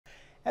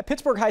At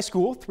Pittsburg High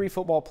School, 3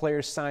 football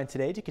players signed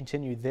today to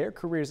continue their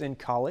careers in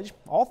college.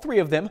 All 3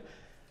 of them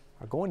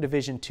are going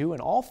Division II,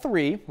 and all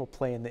 3 will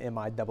play in the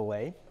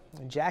MIAA.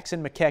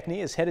 Jackson McKechnie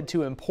is headed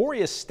to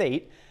Emporia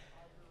State.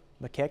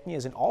 McKechnie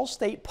is an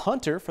all-state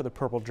punter for the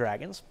Purple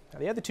Dragons. Now,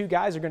 the other 2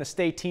 guys are going to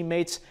stay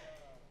teammates.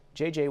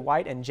 J.J.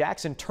 White and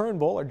Jackson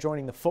Turnbull are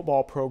joining the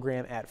football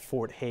program at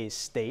Fort Hays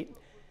State.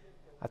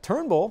 Now,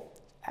 Turnbull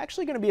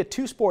actually going to be a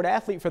 2-sport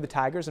athlete for the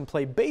Tigers and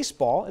play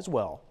baseball as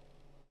well.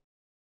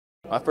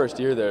 My first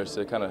year there is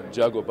to kind of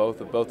juggle both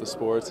the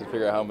sports and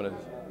figure out how I'm going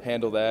to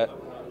handle that.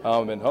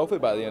 And hopefully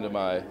by the end of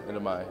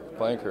my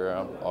playing career,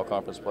 I'm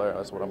all-conference player.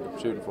 That's what I'm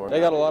shooting for.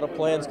 They got a lot of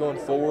plans going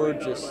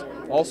forward, just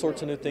all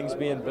sorts of new things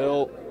being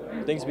built,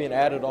 things being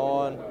added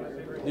on,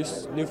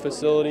 new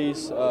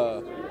facilities.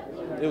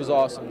 It was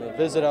awesome. The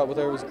visit out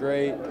there was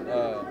great.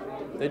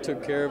 They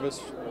took care of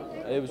us.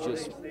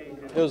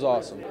 It was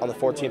awesome. On the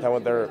 14th, I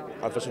went there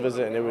on official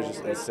visit, and it was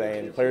just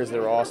insane. Players, they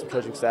were awesome.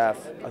 Coaching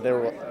staff,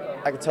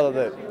 I could tell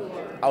that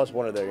I was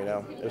wanted there. You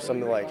know, it was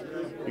something like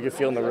you could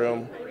feel in the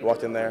room. You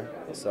walked in there,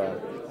 so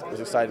it was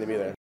exciting to be there.